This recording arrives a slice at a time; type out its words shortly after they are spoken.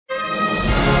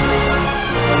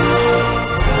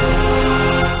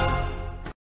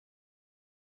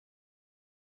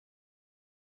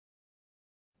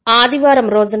ఆదివారం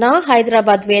రోజున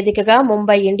హైదరాబాద్ వేదికగా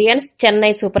Mumbai Indians, Chennai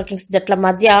super Kings జట్ల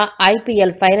మధ్య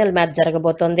ఐపీఎల్ ఫైనల్ మ్యాచ్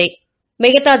జరగబోతోంది.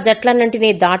 మిగతా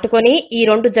జట్లన్నింటినీ దాటుకుని ఈ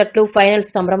రెండు జట్లు ఫైనల్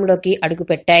సమరంలోకి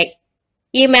అడుగుపెట్టాయి.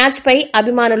 ఈ మ్యాచ్పై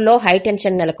అభిమానుల్లో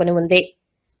హైటెన్షన్ నెలకొని ఉంది.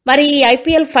 మరి ఈ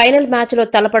ఐపీఎల్ ఫైనల్ మ్యాచ్లో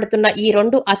తలపడుతున్న ఈ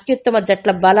రెండు అత్యుత్తమ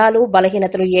జట్ల బలాలు,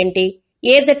 బలహీనతలు ఏంటి?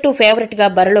 ఏ జట్టు ఫేవరెట్ గా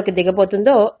బరిలోకి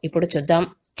దిగబోతుందో ఇప్పుడు చూద్దాం.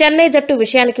 చెన్నై జట్టు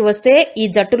విషయానికి వస్తే ఈ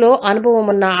జట్టులో అనుభవం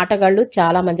ఉన్న ఆటగాళ్లు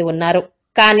చాలా మంది ఉన్నారు.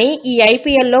 కానీ ఈ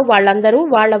ఐపీఎల్లో వాళ్లందరూ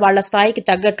వాళ్ల స్థాయికి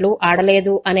తగ్గట్లు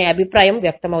ఆడలేదు అనే అభిప్రాయం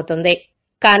వ్యక్తమవుతుంది.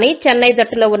 కానీ చెన్నై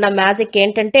జట్టులో ఉన్న మ్యాజిక్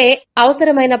ఏంటంటే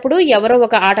అవసరమైనప్పుడు ఎవరో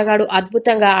ఒక ఆటగాడు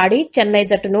అద్భుతంగా ఆడి చెన్నై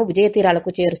జట్టును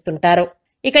విజయతీరాలకు చేరుస్తుంటారు.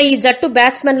 ఇక ఈ జట్టు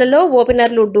బ్యాట్స్మెన్లలో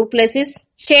ఓపెనర్లు డూప్లెసిస్,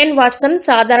 షేన్ వాట్సన్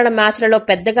సాధారణ మ్యాచ్లలో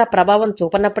పెద్దగా ప్రభావం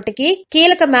చూపనప్పటికీ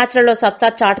కీలక మ్యాచ్లలో సత్తా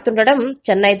చాటుతుండడం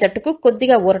చెన్నై జట్టుకు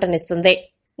కొద్దిగా ఊరటనిస్తుంది.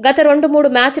 గత 2-3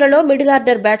 మ్యాచ్లలో middle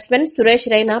order batsmen Suresh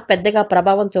Raina పెద్దగా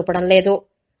ప్రభావం చూపడం లేదు.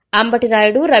 అంబటి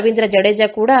రాయుడు, రవీంద్ర జడేజా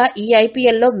కూడా ఈ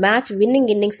ఐపీఎల్లో మ్యాచ్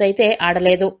విన్నింగ్ ఇన్నింగ్స్ అయితే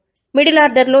ఆడలేదు. మిడిల్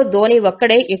ఆర్డర్లో ధోనీ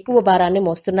ఒక్కడే ఎక్కువ భారాన్ని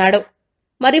మోస్తున్నాడు.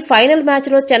 మరి ఫైనల్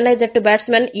మ్యాచ్లో చెన్నై జట్టు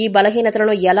బ్యాట్స్మెన్ ఈ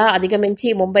బలహీనతలను ఎలా అధిగమించి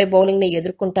ముంబై బౌలింగ్ ని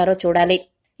ఎదుర్కొంటారో చూడాలి.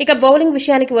 ఇక బౌలింగ్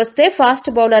విషయానికి వస్తే ఫాస్ట్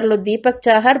బౌలర్లు దీపక్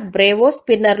చాహర్, బ్రేవో,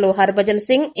 స్పిన్నర్లు హర్భజన్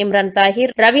సింగ్, ఇమ్రాన్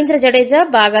తాహిర్, రవీంద్ర జడేజా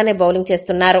బాగానే బౌలింగ్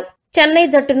చేస్తున్నారు. చెన్నై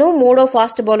జట్టును మూడో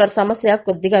ఫాస్ట్ బౌలర్ సమస్య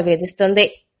కొద్దిగా వేధిస్తుంది.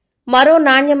 మరో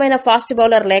నాణ్యమైన ఫాస్ట్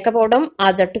బౌలర్ లేకపోవడం ఆ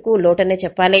జట్టుకు లోటనే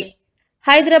చెప్పాలి.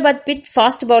 హైదరాబాద్ పిచ్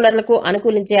ఫాస్ట్ బౌలర్లకు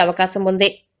అనుకూలించే అవకాశం ఉంది.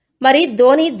 మరి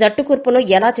ధోనీ జట్టు కూర్పును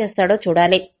ఎలా చేస్తాడో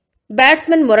చూడాలి.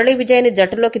 బ్యాట్స్మెన్ మురళీ విజయ్ ని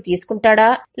జట్టులోకి తీసుకుంటాడా,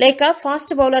 లేక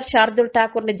ఫాస్ట్ బౌలర్ శార్దుల్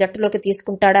ఠాకూర్ ని జట్టులోకి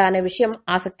తీసుకుంటాడా అనే విషయం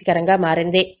ఆసక్తికరంగా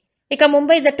మారింది. ఇక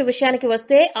ముంబై జట్టు విషయానికి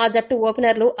వస్తే ఆ జట్టు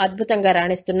ఓపెనర్లు అద్భుతంగా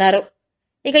రాణిస్తున్నారు.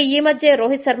 ఇక ఈ మధ్య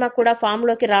రోహిత్ శర్మ కూడా ఫామ్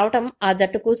లోకి రావడం ఆ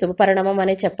జట్టుకు శుభపరిణామం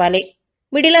అనే చెప్పాలి.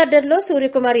 మిడిల్ ఆర్డర్లో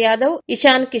సూర్యకుమార్ యాదవ్,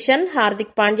 ఇషాన్ కిషన్,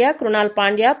 హార్దిక్ పాండ్యా, కృణాల్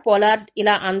పాండ్యా, పోలార్డ్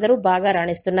ఇలా అందరూ బాగా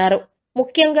రాణిస్తున్నారు.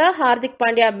 ముఖ్యంగా హార్దిక్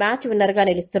పాండ్యా మ్యాచ్ విన్నర్ గా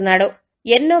నిలుస్తున్నాడు.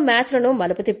 ఎన్నో మ్యాచ్లను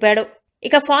మలుపు తిప్పాడు.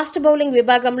 ఇక ఫాస్ట్ బౌలింగ్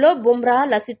విభాగంలో బుమ్రా,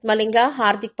 లసిత్ మలింగ,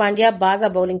 హార్దిక్ పాండ్యా బాగా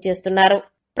బౌలింగ్ చేస్తున్నారు.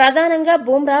 ప్రధానంగా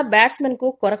బుమ్రా బ్యాట్స్మెన్ కు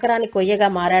కొరకరాని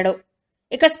కొయ్యగా మారాడు.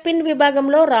 ఇక స్పిన్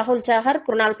విభాగంలో రాహుల్ చాహర్,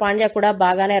 కృణాల్ పాండ్యా కూడా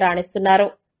బాగానే రాణిస్తున్నారు.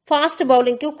 ఫాస్ట్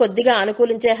బౌలింగ్ కు కొద్దిగా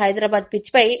అనుకూలించే హైదరాబాద్ పిచ్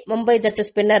పై ముంబై జట్టు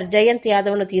స్పిన్నర్ జయంత్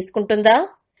యాదవ్ ను తీసుకుంటుందా,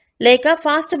 లేక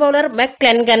ఫాస్ట్ బౌలర్ మెక్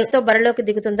క్లెన్గన్ తో బరిలోకి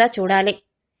దిగుతుందా చూడాలి.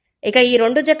 ఇక ఈ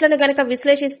రెండు జట్లను గనక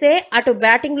విశ్లేషిస్తే అటు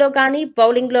బ్యాటింగ్ లో కానీ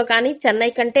బౌలింగ్ లో కానీ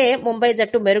చెన్నై కంటే ముంబై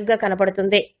జట్టు మెరుగ్గా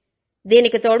కనపడుతుంది.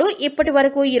 దీనికి తోడు ఇప్పటి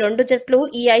వరకు ఈ రెండు జట్లు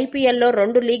ఈ ఐపీఎల్లో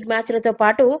 2 లీగ్ మ్యాచ్లతో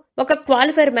పాటు ఒక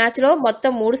క్వాలిఫైర్ మ్యాచ్ లో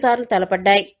మొత్తం 3 సార్లు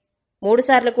తలపడ్డాయి. 3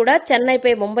 సార్లు కూడా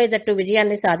చెన్నైపై ముంబై జట్టు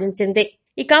విజయాన్ని సాధించింది.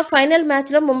 ఇక ఫైనల్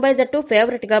మ్యాచ్ లో ముంబై జట్టు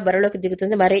ఫేవరెట్ గా బరిలోకి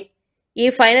దిగుతుంది. మరి ఈ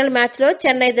ఫైనల్ మ్యాచ్ లో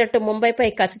చెన్నై జట్టు ముంబైపై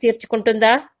కసి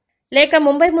తీర్చుకుంటుందా, లేక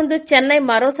ముంబై ముందు చెన్నై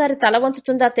మరోసారి తల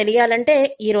వంచుతుందా తెలియాలంటే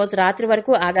ఈ రోజు రాత్రి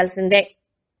వరకు ఆగాల్సిందే.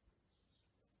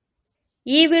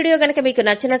 ఈ వీడియో గనక మీకు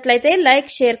నచ్చినట్లయితే లైక్,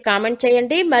 షేర్, కామెంట్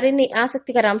చేయండి. మరిన్ని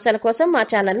ఆసక్తికర అంశాల కోసం మా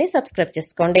ఛానల్ ని సబ్స్క్రైబ్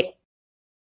చేసుకోండి.